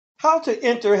How to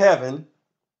enter heaven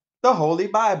the Holy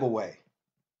Bible way.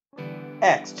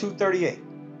 Acts 2:38.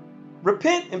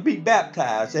 Repent and be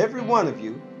baptized, every one of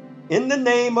you, in the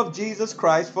name of Jesus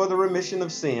Christ for the remission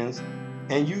of sins,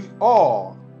 and you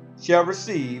all shall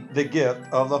receive the gift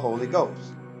of the Holy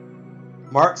Ghost.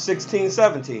 Mark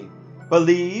 16:17.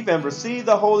 Believe and receive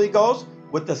the Holy Ghost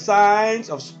with the signs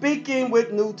of speaking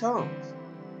with new tongues.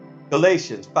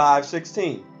 Galatians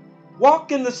 5:16.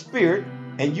 Walk in the Spirit,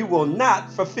 and you will not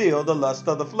fulfill the lust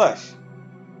of the flesh.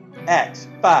 Acts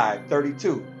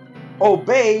 5:32.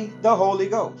 Obey the Holy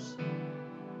Ghost.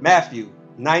 Matthew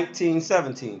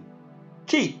 19:17.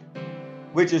 Keep,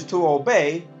 which is to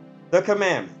obey, the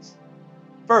commandments.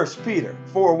 1 Peter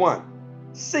 4:1.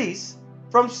 Cease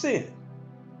from sin.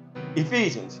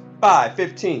 Ephesians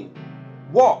 5:15.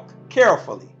 Walk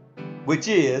carefully, which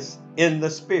is in the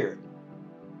Spirit.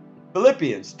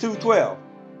 Philippians 2:12.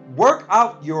 Work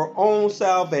out your own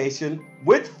salvation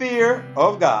with fear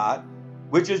of God,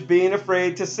 which is being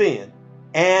afraid to sin,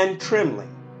 and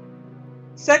trembling.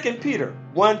 2 Peter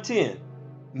 1:10.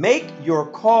 Make your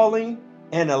calling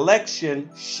and election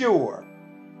sure.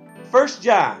 1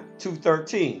 John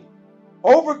 2:13.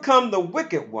 Overcome the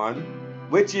wicked one,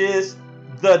 which is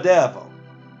the devil.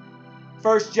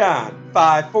 1 John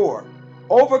 5:4.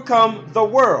 Overcome the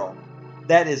world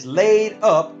that is laid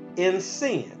up in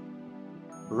sin.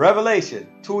 Revelation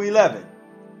 2:11.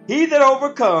 He that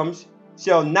overcomes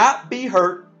shall not be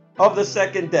hurt of the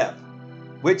second death,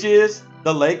 which is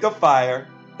the lake of fire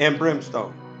and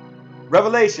brimstone.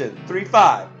 Revelation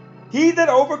 3:5. He that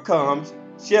overcomes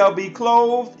shall be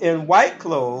clothed in white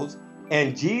clothes,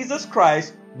 and Jesus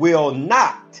Christ will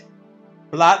not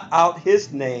blot out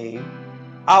his name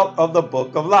out of the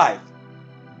book of life,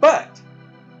 but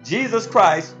Jesus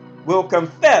Christ will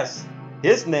confess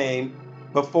his name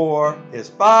before his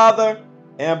Father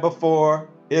and before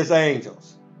his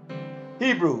angels.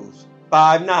 Hebrews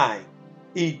 5:9.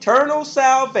 Eternal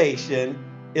salvation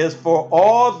is for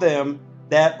all them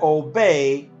that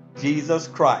obey Jesus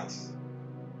Christ.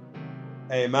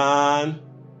 Amen.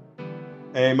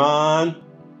 Amen.